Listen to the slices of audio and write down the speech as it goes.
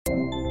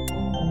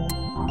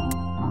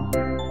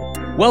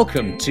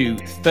Welcome to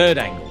Third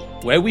Angle,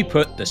 where we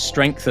put the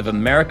strength of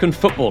American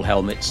football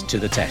helmets to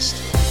the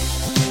test.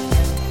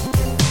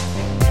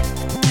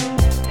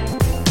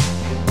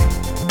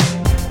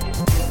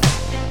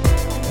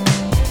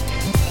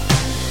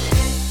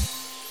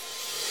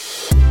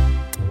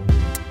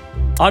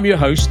 I'm your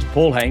host,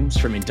 Paul Hames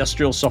from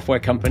industrial software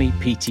company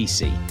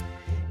PTC.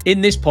 In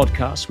this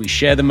podcast, we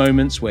share the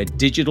moments where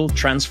digital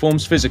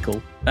transforms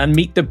physical and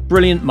meet the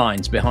brilliant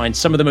minds behind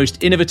some of the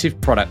most innovative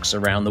products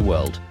around the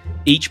world,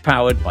 each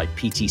powered by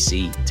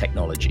PTC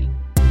technology.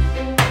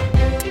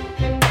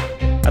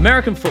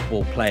 American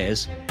football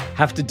players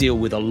have to deal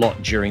with a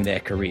lot during their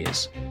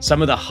careers.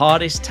 Some of the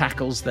hardest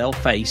tackles they'll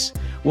face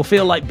will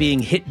feel like being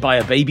hit by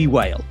a baby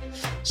whale.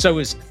 So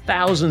as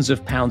thousands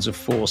of pounds of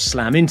force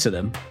slam into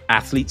them,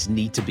 athletes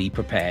need to be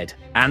prepared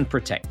and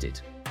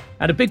protected.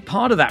 And a big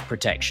part of that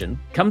protection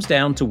comes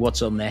down to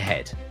what's on their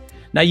head.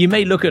 Now, you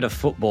may look at a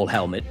football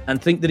helmet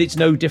and think that it's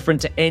no different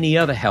to any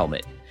other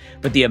helmet,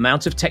 but the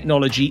amount of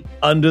technology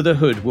under the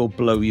hood will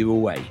blow you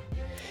away.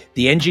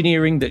 The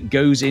engineering that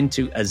goes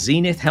into a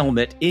Xenith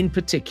helmet in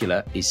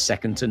particular is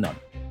second to none.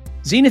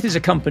 Xenith is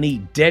a company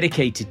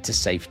dedicated to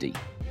safety,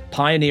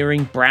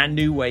 pioneering brand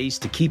new ways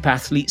to keep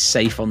athletes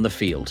safe on the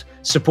field,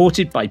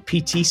 supported by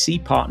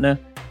PTC partner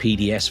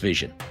PDS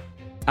Vision.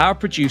 Our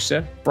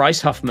producer, Bryce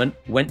Huffman,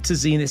 went to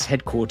Xenith's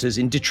headquarters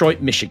in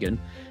Detroit,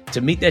 Michigan,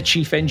 to meet their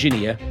chief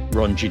engineer,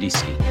 Ron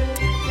Giudice.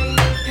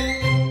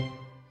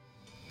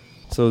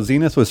 So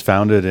Xenith was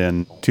founded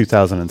in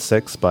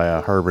 2006 by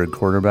a Harvard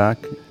quarterback.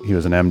 He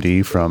was an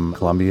MD from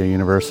Columbia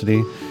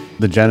University.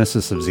 The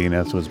genesis of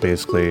Xenith was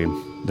basically,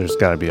 there's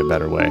got to be a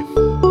better way.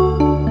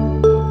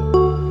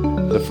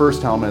 The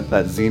first helmet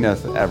that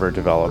Xenith ever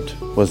developed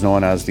was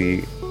known as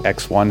the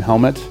X1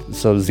 helmet.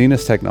 So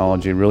Xenith's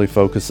technology really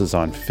focuses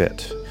on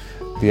fit.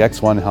 The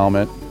X1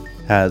 helmet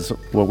has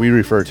what we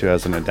refer to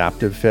as an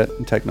adaptive fit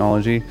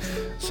technology.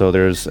 So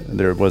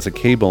there was a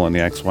cable in the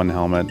X1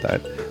 helmet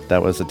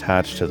that was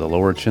attached to the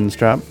lower chin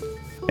strap.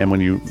 And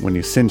when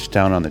you cinch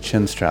down on the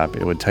chin strap,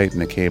 it would tighten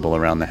the cable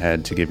around the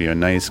head to give you a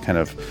nice kind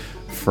of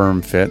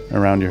firm fit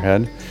around your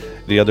head.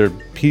 The other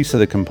piece of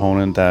the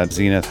component that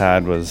Xenith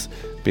had was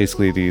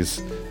basically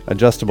these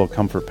adjustable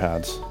comfort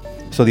pads.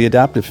 So the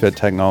adaptive fit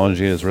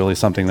technology is really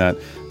something that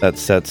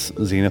sets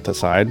Xenith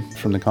aside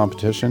from the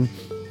competition.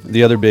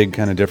 The other big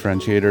kind of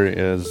differentiator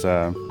is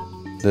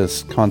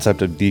this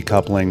concept of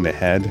decoupling the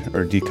head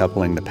or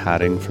decoupling the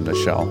padding from the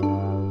shell.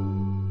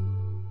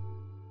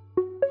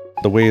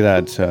 The way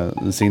that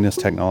Xenith's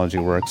technology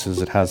works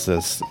is it has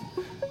this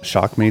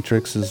shock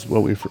matrix is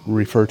what we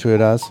refer to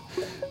it as,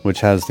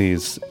 which has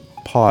these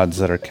pods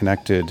that are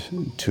connected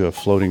to a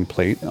floating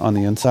plate on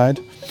the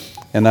inside.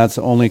 And that's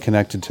only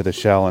connected to the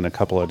shell in a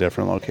couple of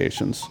different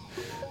locations.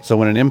 So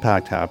when an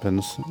impact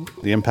happens,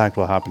 the impact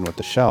will happen with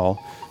the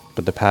shell,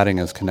 but the padding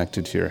is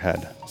connected to your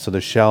head. So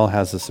the shell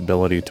has this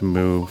ability to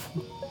move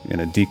in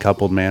a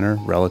decoupled manner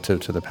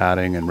relative to the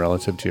padding and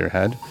relative to your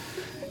head.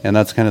 And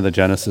that's kind of the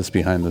genesis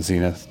behind the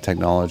Xenith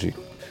technology.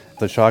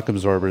 The shock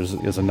absorbers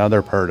is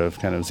another part of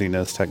kind of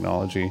Xenith's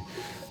technology.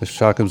 The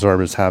shock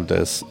absorbers have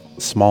this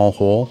small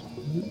hole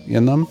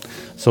in them.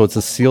 So it's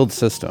a sealed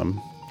system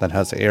that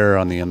has air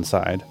on the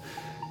inside.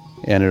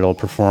 And it'll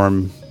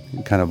perform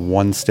kind of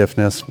one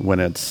stiffness when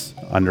it's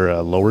under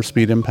a lower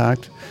speed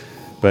impact.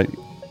 But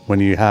when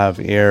you have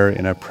air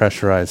in a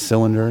pressurized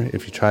cylinder,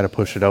 if you try to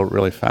push it out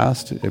really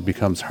fast, it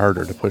becomes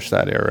harder to push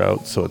that air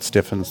out, so it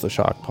stiffens the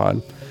shock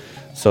pod.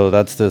 So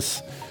that's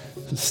this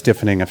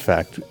stiffening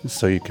effect,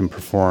 so you can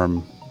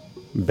perform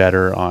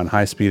better on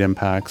high speed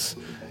impacts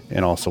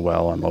and also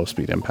well on low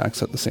speed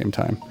impacts at the same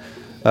time.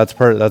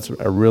 That's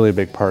a really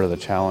big part of the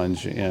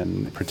challenge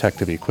in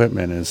protective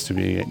equipment is to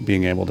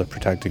being able to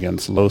protect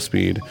against low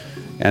speed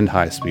and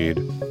high speed.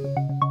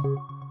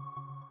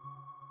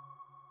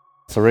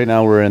 So right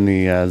now we're in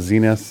the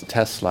Xenith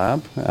test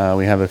lab.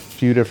 We have a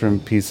few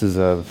different pieces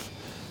of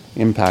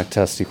impact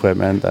test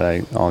equipment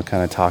that I'll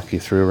kind of talk you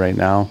through right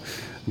now.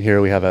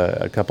 Here we have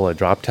a couple of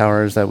drop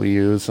towers that we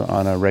use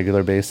on a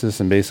regular basis,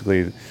 and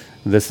basically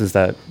this is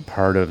that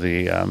part of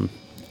the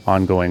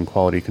ongoing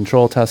quality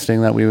control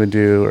testing that we would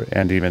do,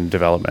 and even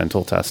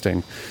developmental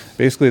testing.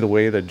 Basically, the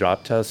way the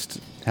drop test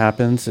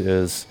happens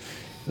is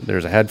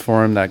there's a head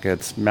form that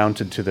gets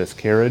mounted to this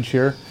carriage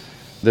here.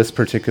 This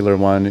particular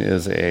one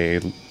is a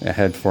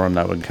head form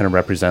that would kind of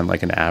represent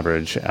like an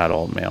average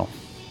adult male.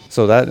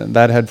 So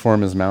that head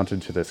form is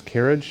mounted to this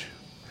carriage.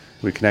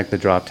 We connect the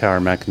drop tower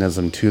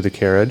mechanism to the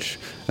carriage,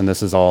 and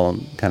this is all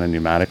kind of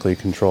pneumatically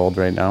controlled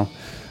right now.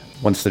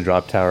 Once the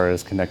drop tower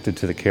is connected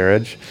to the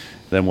carriage,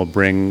 then we'll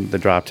bring the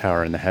drop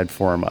tower and the head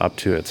form up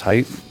to its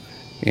height.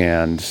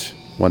 And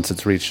once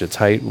it's reached its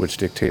height, which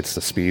dictates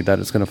the speed that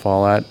it's going to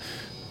fall at,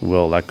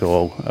 we'll let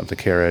go of the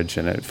carriage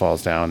and it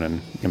falls down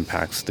and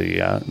impacts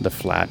the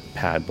flat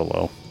pad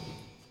below.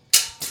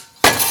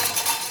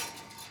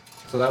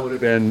 So that would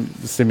have been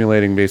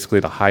simulating basically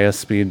the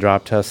highest speed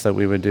drop test that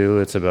we would do.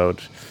 It's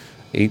about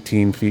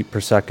 18 feet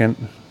per second,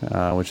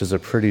 which is a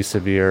pretty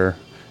severe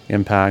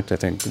impact. I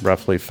think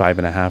roughly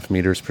 5.5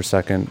 meters per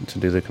second to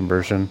do the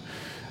conversion.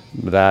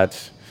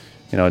 That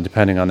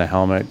depending on the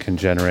helmet, can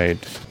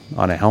generate,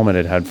 on a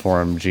helmeted head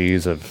form,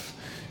 Gs of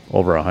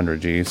over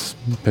 100 Gs,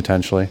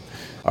 potentially.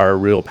 Our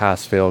real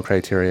pass-fail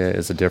criteria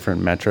is a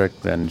different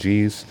metric than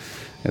Gs.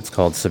 It's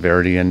called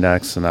severity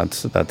index, and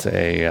that's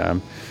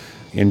a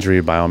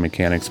injury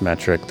biomechanics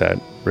metric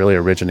that really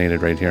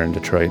originated right here in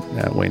Detroit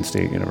at Wayne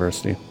State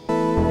University.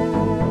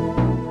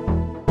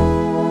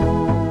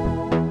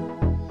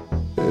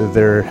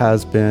 There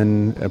has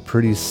been a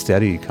pretty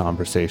steady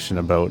conversation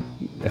about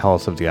the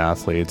health of the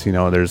athletes.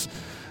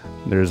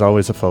 There's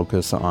always a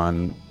focus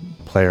on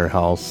player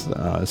health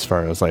as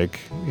far as like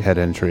head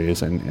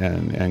injuries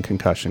and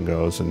concussion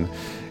goes, and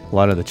a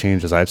lot of the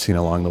changes I've seen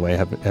along the way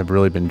have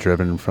really been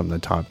driven from the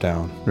top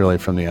down, really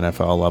from the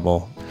NFL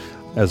level,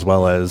 as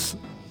well as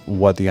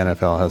what the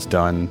NFL has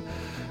done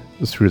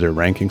through their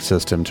ranking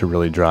system to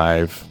really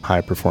drive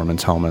high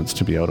performance helmets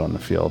to be out on the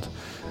field.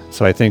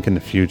 So I think in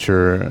the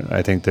future,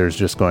 there's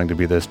just going to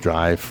be this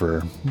drive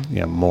for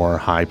more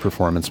high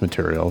performance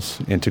materials,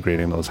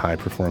 integrating those high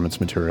performance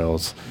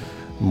materials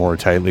more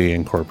tightly,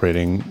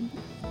 incorporating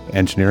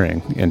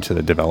engineering into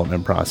the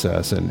development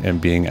process,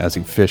 and being as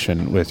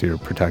efficient with your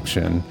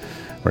protection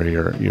or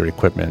your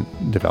equipment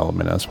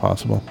development as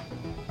possible.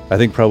 I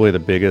think probably the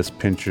biggest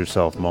pinch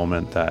yourself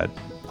moment that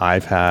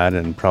I've had,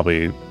 and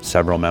probably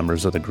several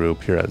members of the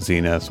group here at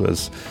Xenith,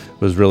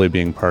 was really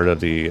being part of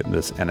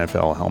this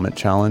NFL Helmet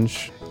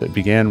Challenge. It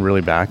began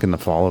really back in the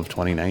fall of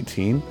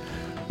 2019.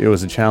 It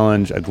was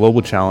a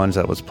global challenge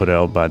that was put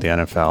out by the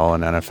NFL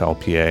and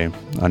NFLPA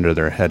under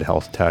their Head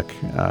Health Tech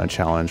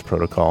Challenge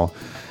protocol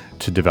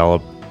to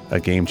develop a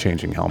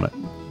game-changing helmet.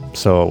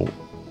 So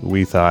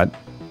we thought,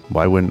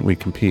 why wouldn't we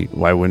compete?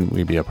 Why wouldn't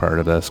we be a part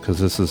of this? Because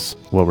this is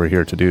what we're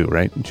here to do,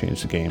 right?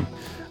 Change the game.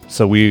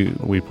 So we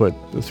put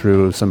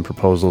through some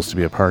proposals to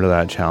be a part of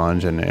that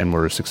challenge, and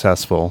were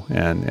successful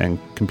and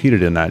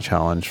competed in that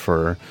challenge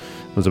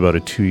it was about a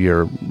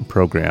 2-year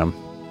program.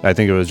 I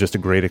think it was just a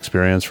great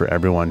experience for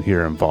everyone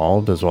here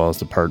involved, as well as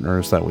the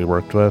partners that we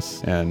worked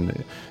with,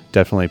 and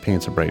definitely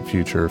paints a bright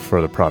future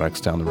for the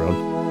products down the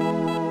road.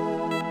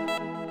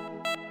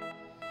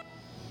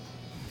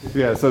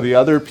 Yeah, so the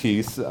other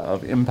piece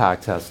of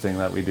impact testing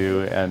that we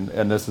do, and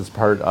this is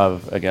part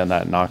of, again,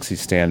 that NOXI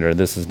standard.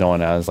 This is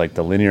known as like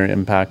the linear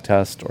impact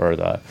test or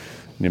the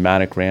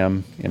pneumatic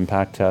ram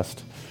impact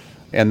test.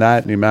 And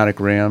that pneumatic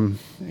ram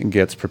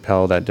gets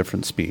propelled at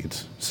different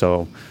speeds.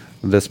 So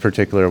this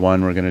particular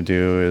one we're going to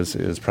do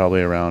is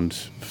probably around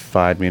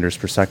 5 meters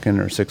per second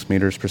or 6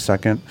 meters per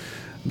second.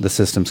 The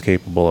system's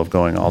capable of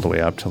going all the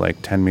way up to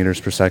like 10 meters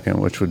per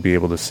second, which would be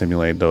able to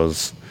simulate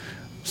those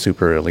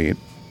super elite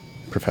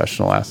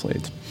professional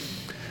athletes.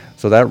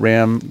 So that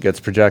ram gets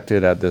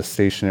projected at this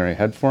stationary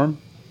head form,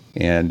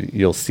 and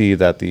you'll see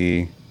that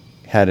the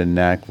head and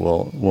neck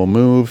will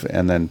move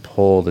and then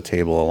pull the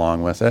table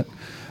along with it.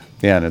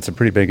 Yeah, and it's a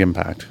pretty big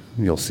impact,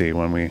 you'll see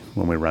when we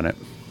run it.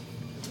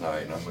 All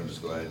right, now I'm going to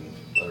just go ahead and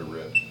let it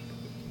rip.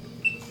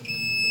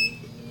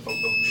 Oh,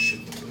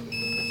 shoot.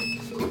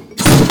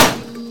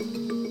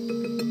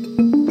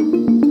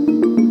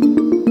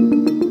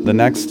 The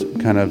next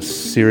kind of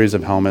series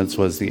of helmets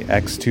was the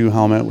X2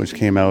 helmet, which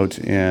came out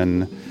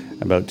in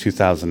about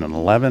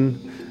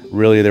 2011.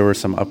 Really, there were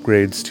some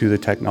upgrades to the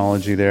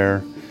technology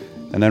there.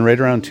 And then right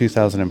around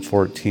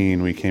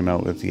 2014, we came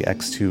out with the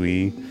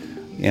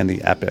X2E and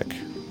the Epic.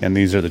 And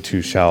these are the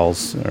two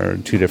shells, or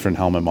two different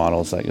helmet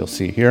models that you'll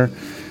see here.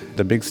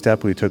 The big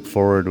step we took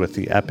forward with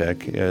the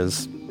Epic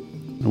is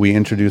we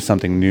introduced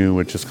something new,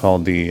 which is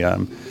called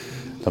the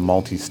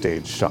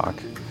multi-stage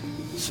shock.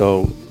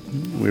 So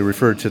we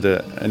refer to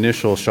the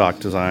initial shock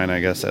design, I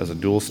guess, as a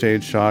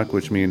dual-stage shock,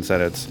 which means that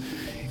it's,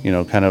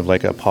 kind of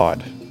like a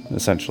pod,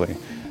 essentially.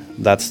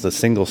 That's the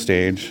single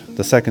stage.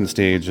 The second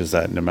stage is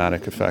that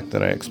pneumatic effect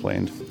that I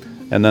explained.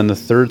 And then the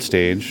third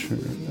stage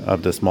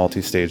of this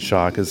multi-stage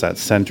shock is that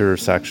center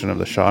section of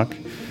the shock,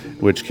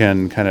 which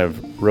can kind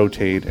of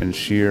rotate and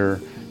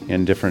shear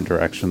in different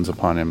directions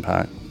upon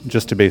impact,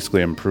 just to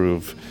basically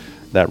improve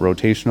that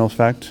rotational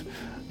effect.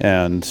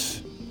 And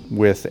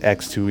with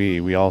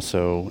X2E, we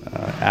also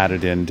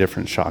added in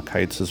different shock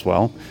heights as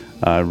well,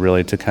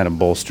 really to kind of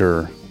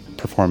bolster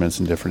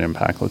performance in different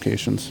impact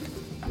locations.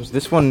 Was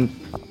this one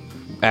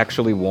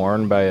actually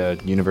worn by a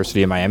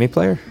University of Miami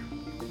player?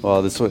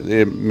 Well,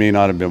 it may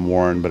not have been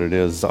worn, but it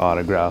is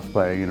autographed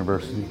by a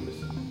university.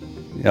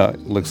 Yeah,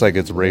 it looks like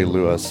it's Ray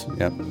Lewis.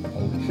 Yep.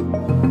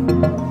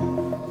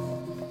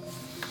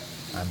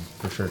 I'm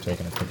for sure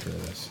taking a picture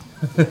of this.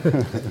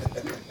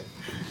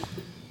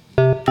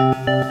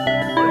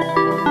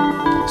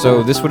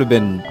 So this would have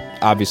been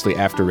obviously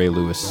after Ray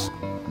Lewis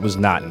was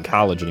not in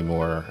college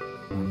anymore.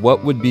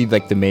 What would be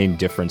like the main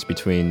difference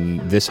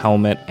between this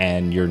helmet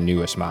and your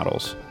newest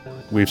models?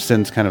 We've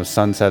since kind of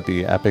sunset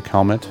the Epic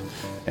helmet,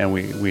 and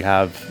we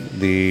have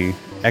the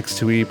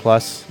X2E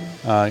Plus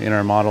in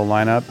our model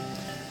lineup.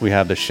 We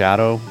have the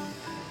Shadow,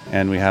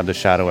 and we have the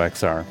Shadow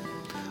XR.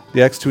 The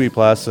X2E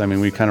Plus, I mean,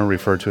 we kind of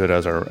refer to it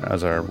as our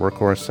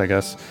workhorse, I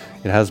guess.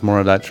 It has more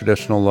of that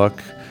traditional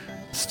look,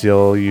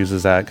 still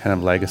uses that kind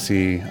of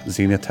legacy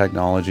Xenith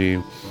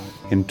technology,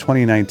 In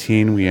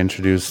 2019, we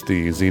introduced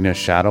the Xenith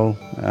Shadow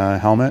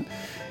helmet.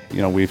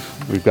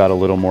 We've got a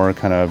little more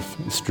kind of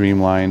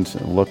streamlined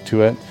look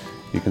to it.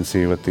 You can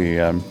see with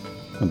the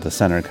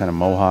center kind of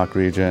mohawk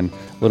region,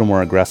 a little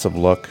more aggressive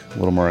look, a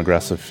little more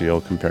aggressive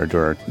feel compared to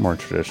our more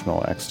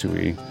traditional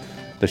X2E.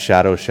 The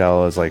Shadow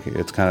shell is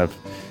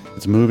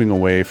it's moving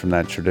away from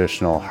that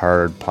traditional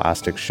hard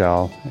plastic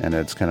shell, and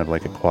it's kind of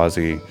like a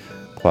quasi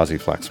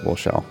flexible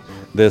shell.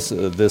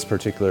 This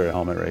particular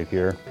helmet right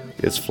here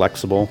is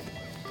flexible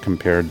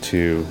compared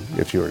to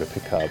if you were to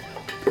pick up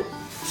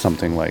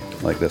something like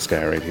this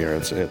guy right here.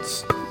 It's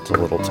a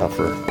little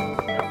tougher.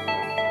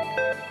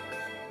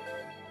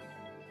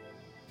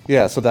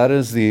 Yeah, so that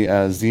is the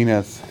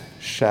Xenith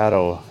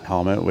Shadow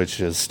helmet, which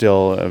is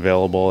still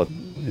available.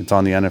 It's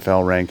on the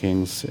NFL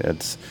rankings.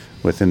 It's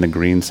within the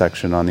green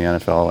section on the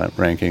NFL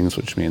rankings,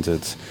 which means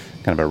it's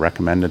kind of a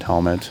recommended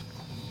helmet.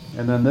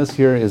 And then this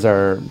here is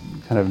our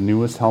kind of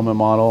newest helmet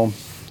model.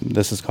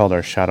 This is called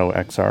our Shadow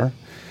XR.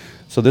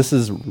 So this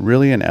is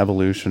really an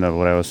evolution of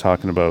what I was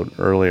talking about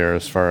earlier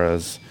as far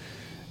as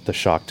the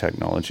shock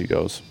technology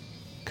goes.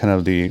 Kind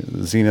of the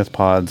Xenith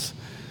pods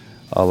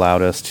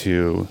allowed us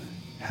to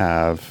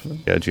have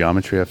a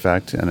geometry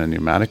effect and a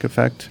pneumatic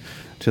effect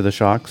to the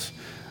shocks,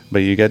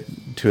 but you get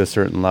to a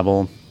certain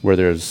level where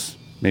there's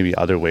maybe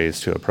other ways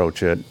to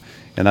approach it,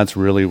 and that's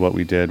really what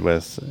we did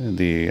with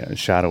the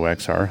Shadow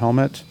XR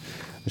helmet.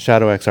 The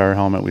Shadow XR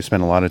helmet, we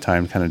spent a lot of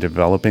time kind of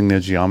developing the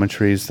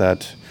geometries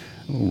that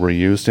were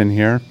used in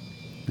here,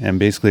 and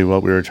basically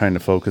what we were trying to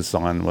focus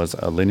on was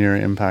a linear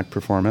impact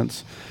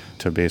performance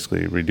to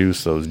basically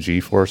reduce those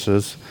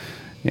G-forces,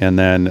 and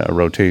then a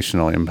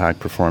rotational impact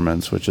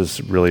performance, which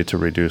is really to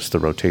reduce the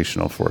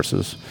rotational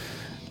forces.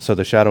 So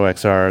the Shadow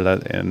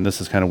XR, and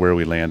this is kind of where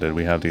we landed.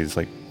 We have these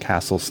like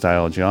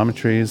castle-style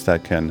geometries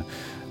that can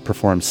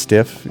perform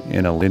stiff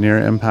in a linear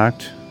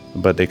impact,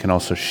 but they can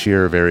also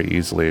shear very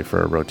easily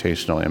for a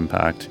rotational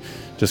impact,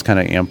 just kind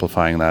of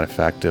amplifying that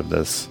effect of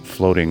this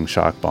floating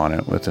shock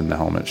bonnet within the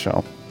helmet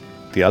shell.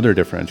 The other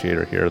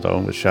differentiator here, though,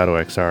 with Shadow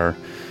XR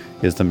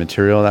is the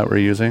material that we're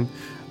using.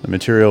 The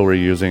material we're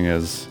using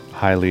is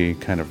highly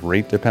kind of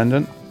rate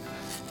dependent,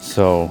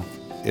 so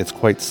it's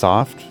quite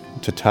soft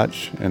to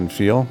touch and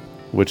feel,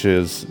 which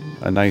is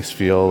a nice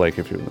feel like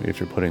if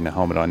you're putting the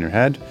helmet on your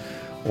head,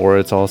 or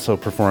it also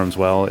performs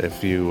well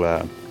if you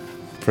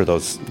for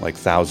those like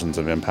thousands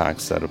of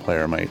impacts that a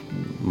player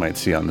might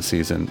see on the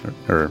season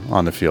or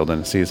on the field in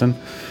a season.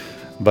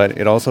 But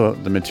it also,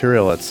 the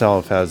material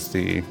itself has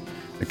the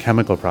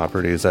chemical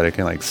properties that it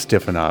can like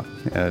stiffen up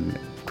and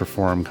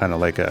perform kind of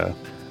like a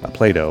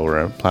Play-Doh or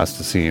a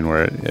plasticine,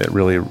 where it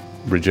really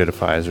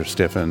rigidifies or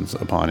stiffens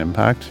upon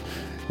impact,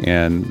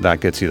 and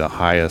that gets you the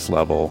highest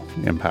level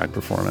impact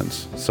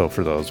performance. So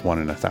for those 1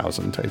 in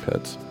 1,000 type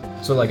hits.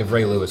 So like if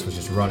Ray Lewis was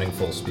just running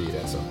full speed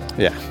at some point.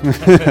 Yeah.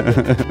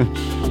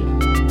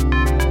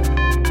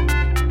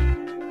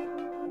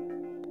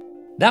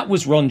 That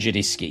was Ron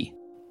Jadisky.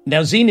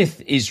 Now,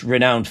 Xenith is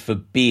renowned for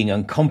being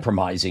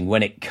uncompromising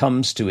when it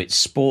comes to its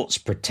sports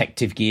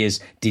protective gear's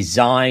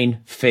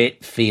design,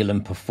 fit, feel,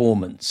 and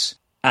performance.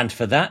 And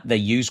for that, they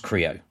use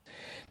Creo.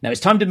 Now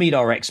it's time to meet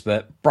our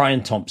expert,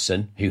 Brian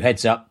Thompson, who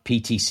heads up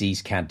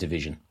PTC's CAD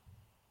division.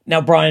 Now,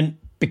 Brian,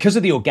 because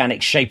of the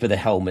organic shape of the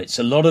helmets,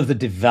 a lot of the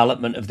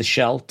development of the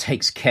shell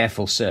takes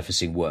careful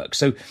surfacing work.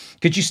 So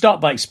could you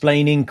start by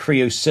explaining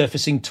Creo's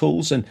surfacing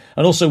tools and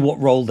also what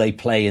role they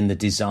play in the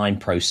design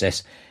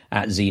process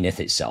at Xenith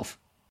itself?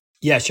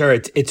 Yeah, sure.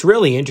 It's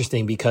really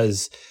interesting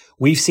because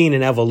we've seen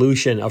an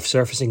evolution of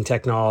surfacing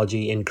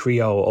technology in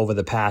Creo over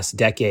the past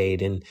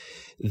decade, and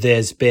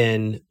there's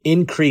been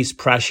increased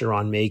pressure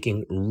on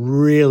making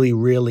really,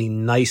 really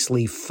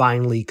nicely,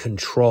 finely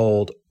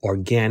controlled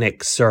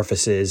organic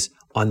surfaces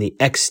on the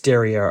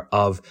exterior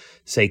of,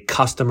 say,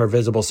 customer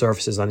visible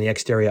surfaces on the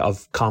exterior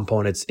of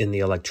components in the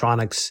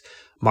electronics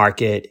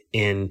market,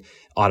 in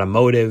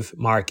automotive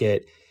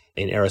market,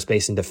 in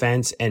aerospace and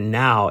defense, and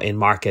now in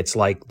markets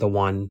like the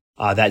one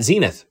that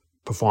Xenith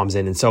performs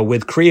in. And so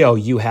with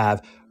Creo, you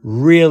have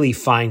really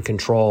fine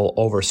control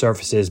over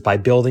surfaces by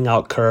building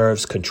out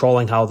curves,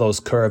 controlling how those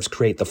curves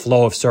create the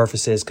flow of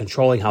surfaces,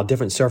 controlling how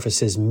different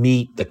surfaces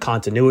meet. The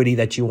continuity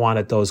that you want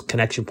at those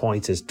connection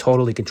points is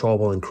totally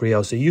controllable in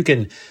Creo. So you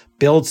can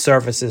build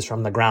surfaces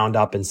from the ground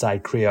up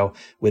inside Creo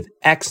with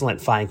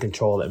excellent fine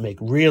control that make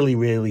really,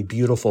 really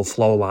beautiful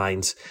flow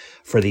lines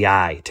for the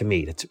eye to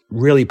meet. It's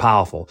really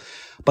powerful.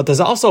 But there's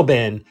also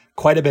been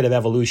quite a bit of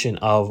evolution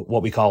of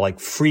what we call like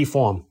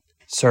free-form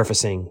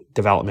surfacing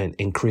development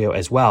in Creo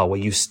as well, where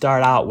you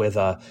start out with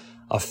a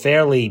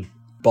fairly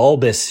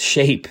bulbous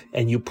shape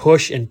and you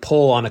push and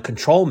pull on a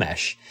control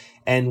mesh.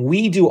 And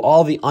we do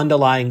all the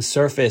underlying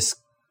surface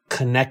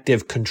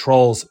connective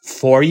controls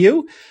for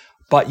you,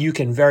 but you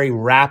can very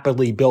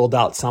rapidly build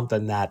out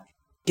something that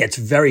gets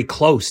very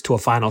close to a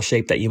final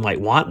shape that you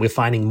might want. We're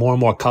finding more and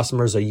more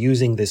customers are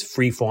using this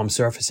free-form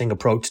surfacing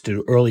approach to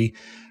do early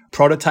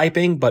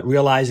prototyping, but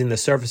realizing the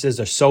surfaces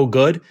are so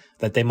good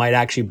that they might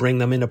actually bring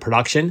them into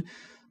production.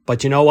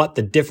 But you know what?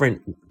 The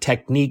different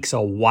techniques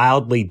are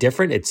wildly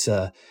different. It's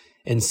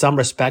in some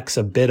respects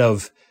a bit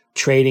of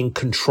trading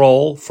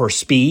control for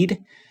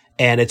speed.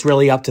 And it's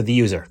really up to the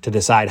user to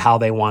decide how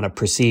they want to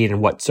proceed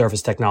and what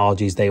surface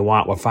technologies they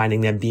want. We're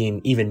finding them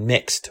being even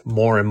mixed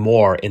more and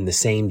more in the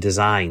same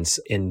designs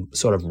in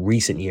sort of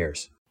recent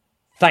years.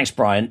 Thanks,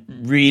 Brian.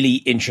 Really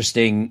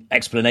interesting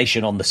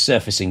explanation on the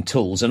surfacing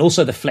tools and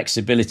also the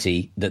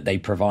flexibility that they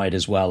provide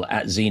as well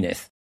at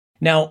Xenith.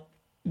 Now,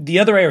 the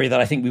other area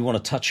that I think we want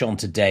to touch on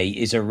today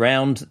is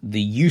around the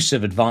use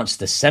of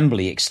advanced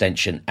assembly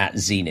extension at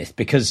Xenith,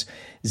 because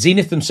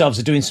Xenith themselves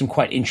are doing some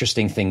quite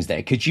interesting things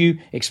there. Could you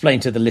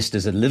explain to the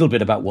listeners a little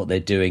bit about what they're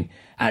doing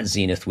at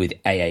Xenith with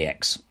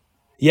AAX?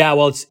 Yeah,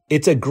 well,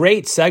 it's a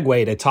great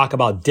segue to talk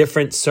about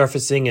different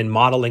surfacing and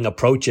modeling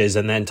approaches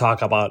and then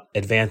talk about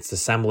advanced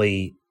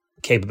assembly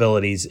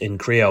capabilities in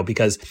Creo,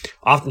 because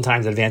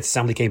oftentimes advanced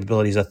assembly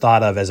capabilities are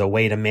thought of as a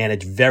way to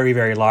manage very,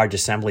 very large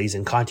assemblies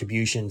and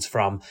contributions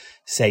from,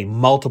 say,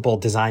 multiple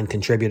design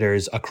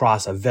contributors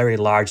across a very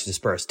large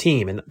dispersed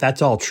team. And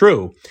that's all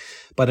true.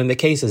 But in the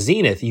case of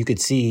Xenith, you could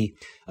see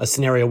a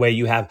scenario where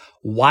you have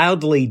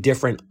wildly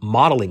different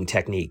modeling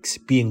techniques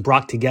being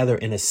brought together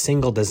in a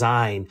single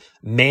design,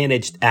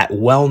 managed at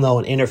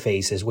well-known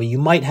interfaces, where you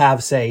might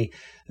have, say,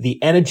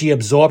 the energy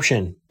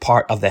absorption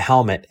part of the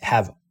helmet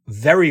have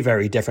very,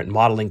 very different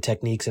modeling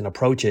techniques and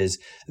approaches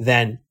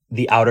than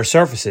the outer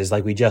surfaces,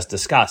 like we just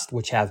discussed,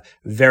 which have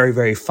very,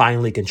 very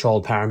finely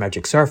controlled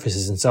parametric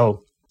surfaces. And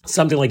so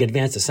something like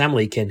advanced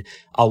assembly can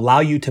allow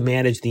you to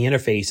manage the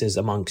interfaces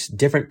amongst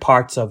different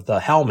parts of the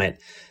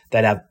helmet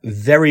that have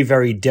very,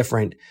 very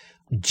different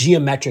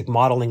geometric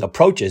modeling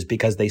approaches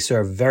because they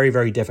serve very,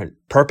 very different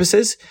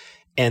purposes.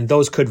 And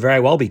those could very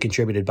well be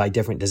contributed by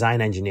different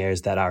design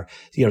engineers that are,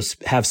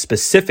 have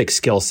specific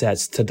skill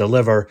sets to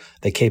deliver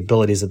the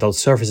capabilities that those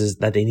surfaces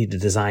that they need to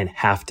design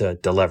have to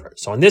deliver.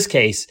 So in this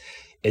case,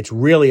 it's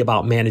really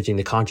about managing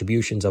the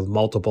contributions of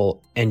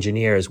multiple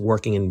engineers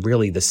working in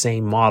really the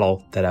same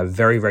model that have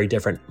very, very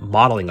different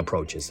modeling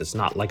approaches. It's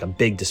not like a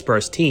big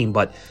dispersed team,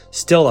 but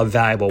still a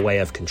valuable way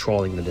of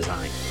controlling the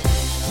design.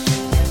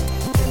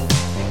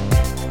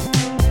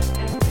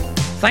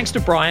 Thanks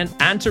to Brian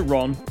and to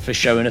Ron for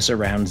showing us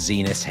around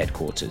Xenith's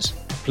headquarters.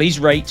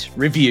 Please rate,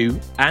 review,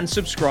 and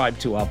subscribe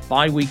to our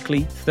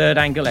bi-weekly Third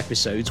Angle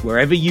episodes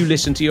wherever you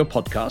listen to your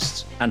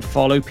podcasts, and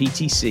follow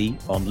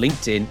PTC on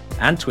LinkedIn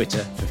and Twitter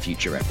for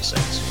future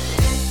episodes.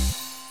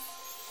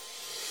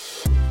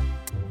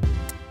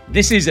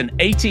 This is an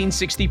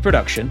 1860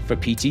 production for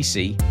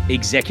PTC.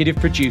 Executive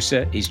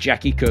producer is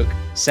Jackie Cook.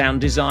 Sound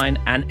design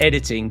and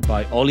editing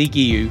by Ollie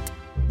Guiu.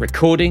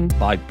 Recording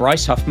by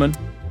Bryce Huffman.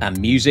 And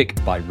music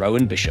by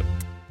Rowan Bishop.